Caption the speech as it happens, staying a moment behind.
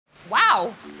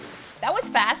Wow, that was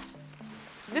fast.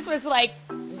 This was like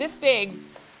this big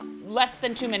less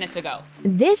than 2 minutes ago.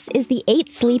 This is the 8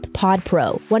 Sleep Pod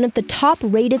Pro, one of the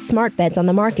top-rated smart beds on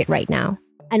the market right now.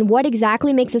 And what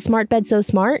exactly makes a smart bed so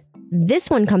smart? This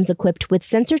one comes equipped with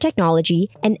sensor technology,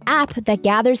 an app that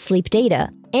gathers sleep data,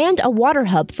 and a water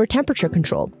hub for temperature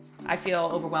control. I feel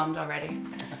overwhelmed already.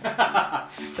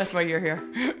 That's why you're here.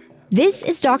 This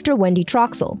is Dr. Wendy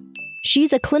Troxel.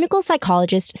 She's a clinical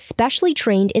psychologist specially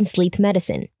trained in sleep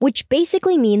medicine, which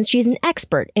basically means she's an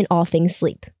expert in all things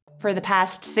sleep. For the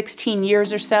past 16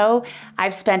 years or so,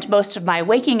 I've spent most of my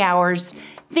waking hours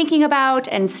thinking about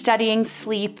and studying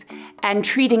sleep and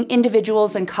treating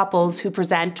individuals and couples who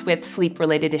present with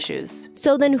sleep-related issues.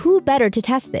 So then who better to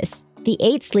test this? The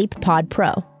 8 Sleep Pod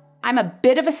Pro. I'm a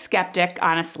bit of a skeptic,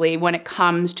 honestly, when it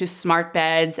comes to smart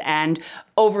beds and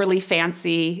overly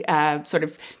fancy sort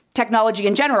of technology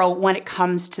in general when it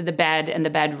comes to the bed and the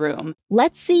bedroom.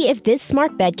 Let's see if this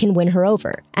smart bed can win her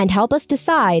over and help us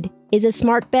decide, is a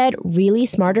smart bed really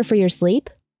smarter for your sleep?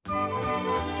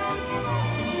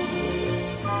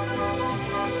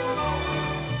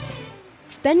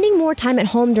 Spending more time at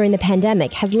home during the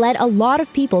pandemic has led a lot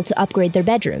of people to upgrade their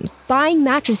bedrooms, buying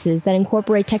mattresses that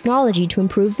incorporate technology to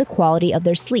improve the quality of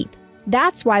their sleep.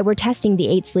 That's why we're testing the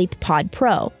 8 Sleep Pod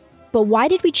Pro. But why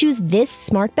did we choose this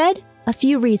smart bed? A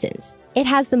few reasons. It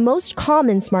has the most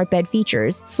common smart bed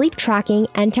features, sleep tracking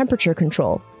and temperature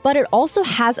control. But it also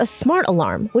has a smart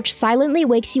alarm, which silently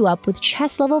wakes you up with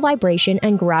chest-level vibration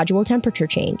and gradual temperature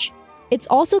change. It's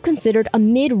also considered a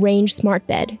mid-range smart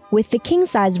bed, with the king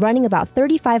size running about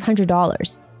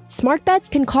 $3,500. Smart beds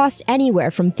can cost anywhere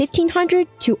from $1,500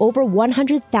 to over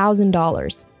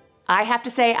 $100,000. I have to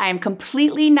say I am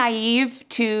completely naive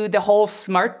to the whole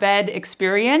smart bed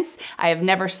experience. I have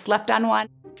never slept on one.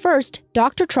 First,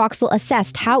 Dr. Troxel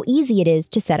assessed how easy it is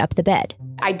to set up the bed.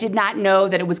 I did not know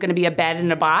that it was going to be a bed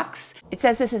in a box. It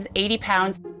says this is 80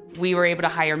 pounds. We were able to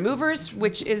hire movers,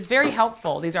 which is very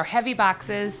helpful. These are heavy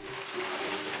boxes.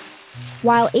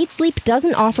 While 8 Sleep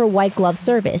doesn't offer white glove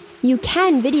service, you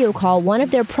can video call one of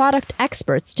their product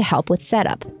experts to help with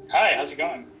setup. Hi, how's it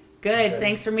going? Good,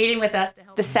 thanks for meeting with us.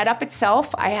 The setup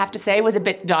itself, I have to say, was a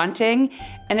bit daunting,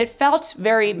 and it felt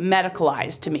very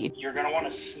medicalized to me. You're gonna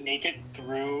wanna snake it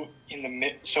through in the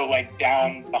mid, so like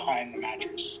down behind the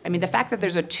mattress. I mean, the fact that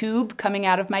there's a tube coming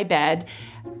out of my bed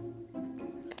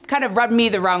kind of rubbed me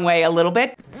the wrong way a little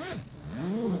bit.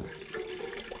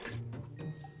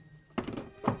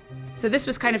 So this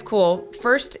was kind of cool.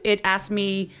 First, it asked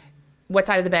me what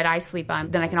side of the bed I sleep on.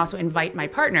 Then I can also invite my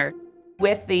partner.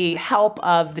 With the help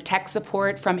of the tech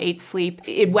support from 8 Sleep,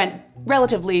 it went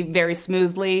relatively very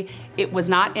smoothly. It was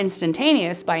not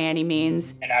instantaneous by any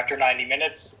means. And after 90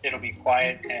 minutes, it'll be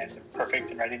quiet and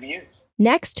perfect and ready to use.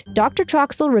 Next, Dr.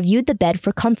 Troxel reviewed the bed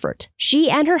for comfort.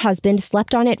 She and her husband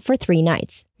slept on it for 3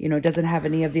 nights. You know, it doesn't have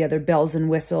any of the other bells and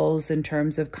whistles in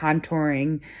terms of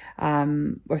contouring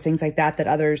or things like that that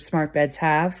other smart beds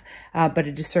have, but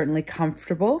it is certainly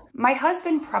comfortable. My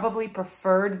husband probably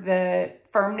preferred the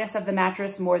firmness of the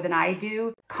mattress more than I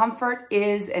do. Comfort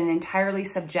is an entirely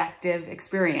subjective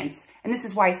experience. And this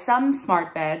is why some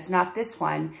smart beds, not this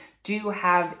one, do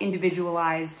have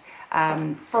individualized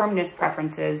firmness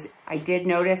preferences. I did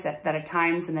notice that at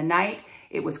times in the night,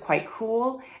 it was quite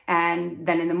cool. And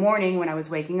then in the morning when I was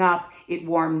waking up, it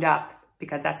warmed up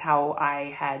because that's how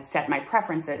I had set my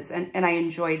preferences. And I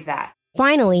enjoyed that.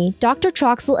 Finally, Dr.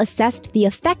 Troxel assessed the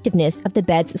effectiveness of the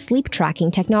bed's sleep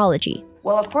tracking technology.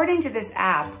 Well, according to this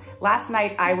app, last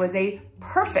night I was a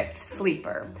perfect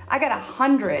sleeper. I got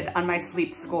 100 on my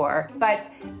sleep score, but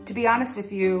to be honest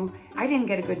with you, I didn't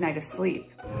get a good night of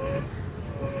sleep.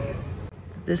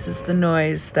 This is the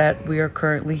noise that we are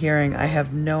currently hearing. I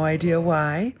have no idea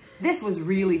why. This was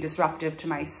really disruptive to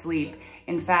my sleep.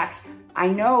 In fact, I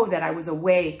know that I was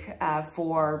awake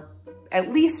for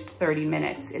at least 30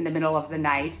 minutes in the middle of the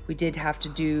night. We did have to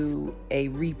do a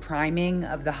repriming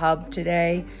of the hub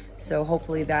today, so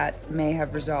hopefully that may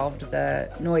have resolved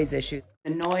the noise issue.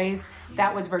 The noise,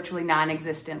 that was virtually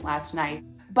non-existent last night.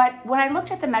 But when I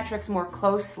looked at the metrics more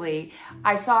closely,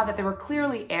 I saw that there were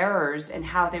clearly errors in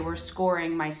how they were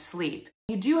scoring my sleep.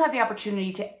 You do have the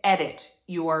opportunity to edit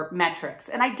your metrics,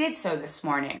 and I did so this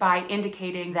morning by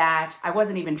indicating that I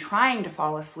wasn't even trying to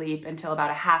fall asleep until about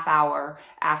a half hour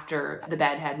after the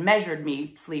bed had measured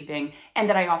me sleeping, and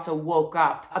that I also woke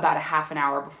up about a half an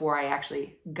hour before I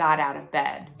actually got out of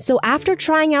bed. So after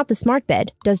trying out the smart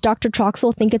bed, does Dr.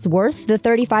 Troxel think it's worth the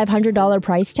 $3,500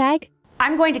 price tag?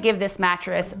 I'm going to give this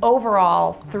mattress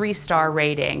overall 3-star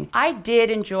rating. I did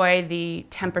enjoy the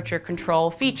temperature control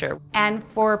feature. And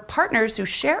for partners who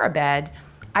share a bed,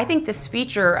 I think this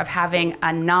feature of having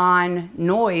a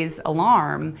non-noise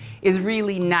alarm is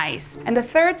really nice. And the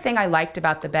third thing I liked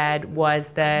about the bed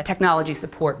was the technology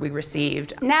support we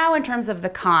received. Now, in terms of the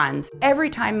cons, every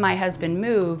time my husband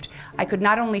moved, I could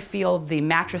not only feel the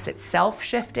mattress itself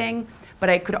shifting, but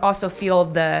I could also feel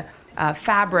the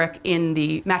fabric in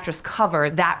the mattress cover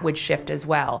that would shift as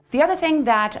well. The other thing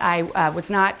that I was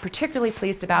not particularly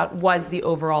pleased about was the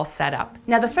overall setup.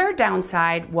 Now, the third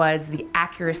downside was the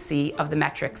accuracy of the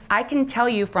metrics. I can tell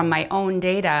you from my own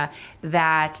data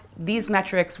that these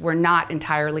metrics were not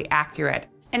entirely accurate.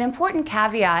 An important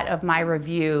caveat of my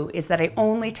review is that I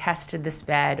only tested this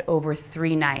bed over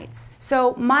 3 nights.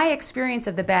 So my experience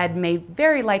of the bed may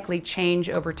very likely change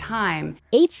over time.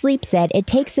 8 Sleep said it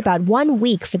takes about 1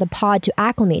 week for the pod to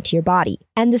acclimate to your body,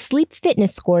 and the sleep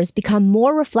fitness scores become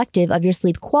more reflective of your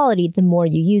sleep quality the more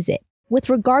you use it. With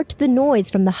regard to the noise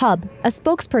from the hub, a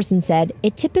spokesperson said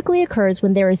it typically occurs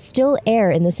when there is still air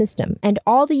in the system, and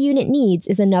all the unit needs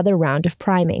is another round of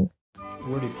priming.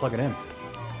 Where do you plug it in?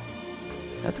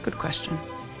 That's a good question.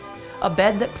 A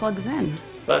bed that plugs in.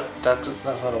 But that's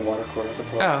not a water cord, that's a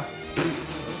plug. Oh.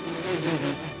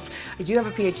 I do have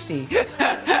a PhD.